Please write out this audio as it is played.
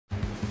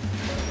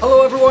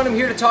Hello everyone, I'm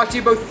here to talk to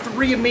you about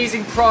 3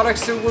 amazing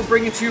products that we're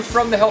bringing to you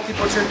from the Healthy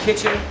Butcher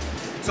kitchen.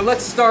 So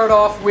let's start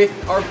off with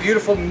our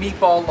beautiful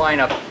meatball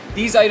lineup.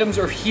 These items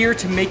are here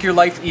to make your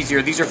life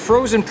easier. These are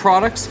frozen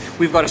products.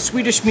 We've got a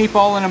Swedish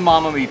meatball and a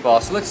mama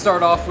meatball. So let's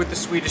start off with the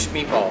Swedish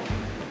meatball.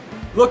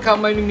 Look how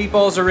many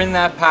meatballs are in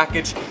that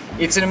package.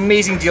 It's an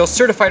amazing deal.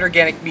 Certified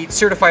organic meat,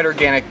 certified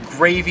organic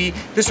gravy.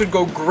 This would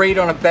go great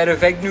on a bed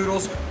of egg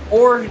noodles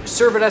or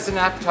serve it as an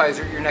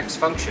appetizer at your next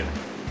function.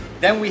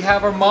 Then we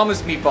have our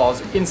mama's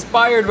meatballs,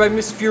 inspired by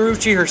Miss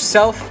Fiorucci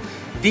herself.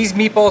 These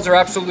meatballs are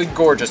absolutely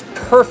gorgeous.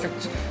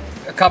 Perfect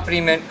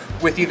accompaniment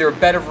with either a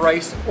bed of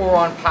rice or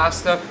on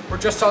pasta or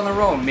just on their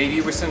own,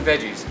 maybe with some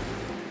veggies.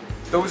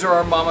 Those are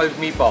our mama's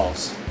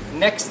meatballs.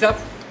 Next up,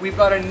 we've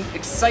got an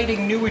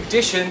exciting new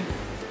addition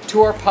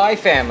to our pie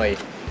family.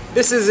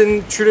 This is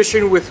in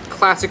tradition with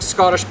classic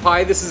Scottish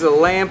pie. This is a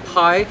lamb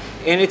pie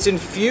and it's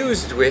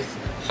infused with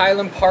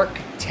Highland Park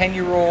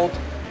 10-year-old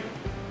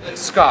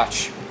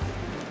Scotch.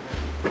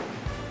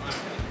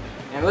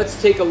 And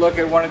let's take a look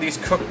at one of these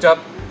cooked up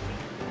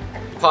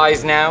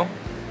pies now.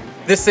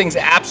 This thing's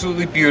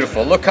absolutely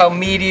beautiful. Look how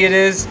meaty it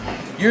is.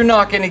 You're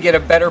not gonna get a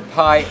better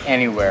pie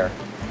anywhere.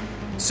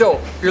 So,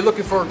 if you're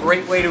looking for a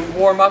great way to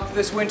warm up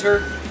this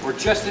winter or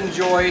just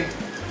enjoy a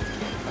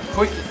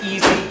quick,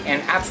 easy,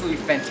 and absolutely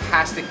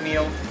fantastic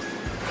meal,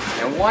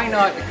 and why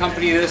not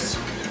accompany this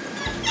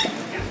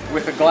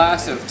with a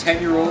glass of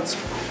 10-year-old's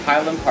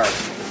Highland Park.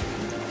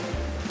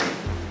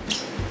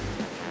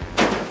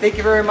 Thank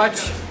you very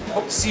much.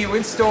 Hope to see you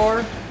in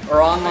store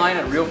or online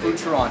at Real Food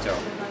Toronto.